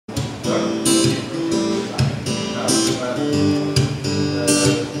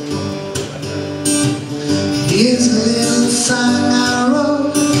Here's a little song I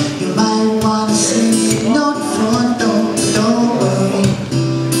wrote. You might want to sing it note for note. Don't worry,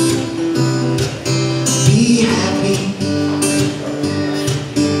 be happy.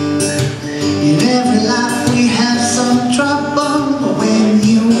 In every life we have some trouble, but when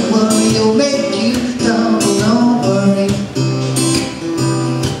you worry it'll make you double. Don't worry,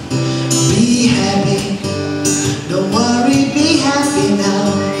 be happy. Don't worry, be happy now.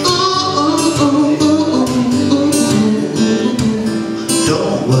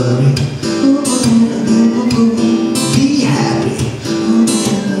 Don't worry, be happy.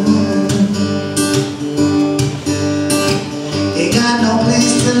 Ain't got no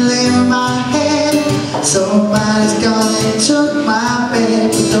place to lay my head. Somebody's gone and took my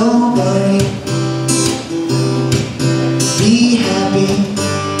bed. But don't worry, be happy.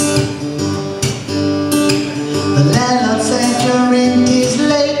 The landlord said your rent is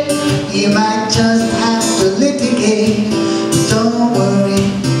late. You might just have to litigate. But don't worry,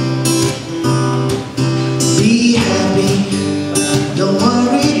 be happy. Don't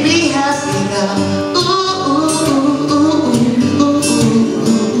worry, be happy now.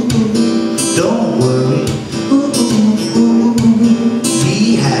 Don't worry,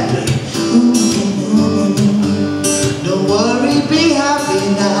 be happy. Don't worry, be happy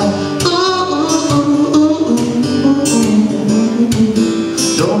now.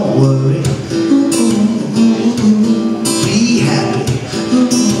 Don't worry, be happy.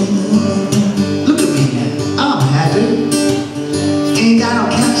 Look at me now, I'm happy. Ain't got no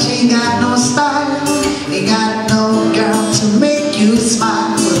cash, ain't got no style, ain't got no girl to make you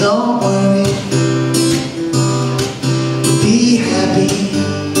smile. But don't worry, be happy.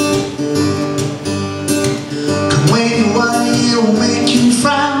 Cause when you worry it'll make you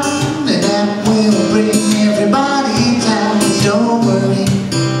frown, and that will bring everybody down. Don't worry,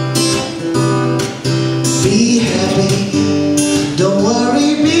 be happy. Don't worry,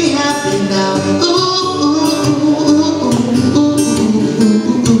 be happy now.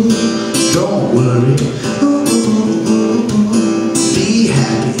 Don't worry, be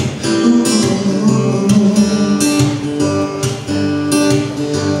happy.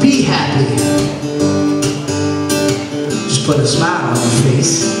 Be happy. Just put a smile on your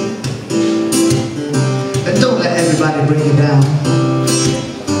face, and don't let everybody bring you down.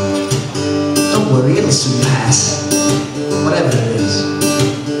 Don't worry, it'll soon pass, whatever it is.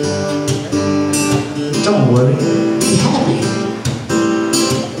 Don't worry.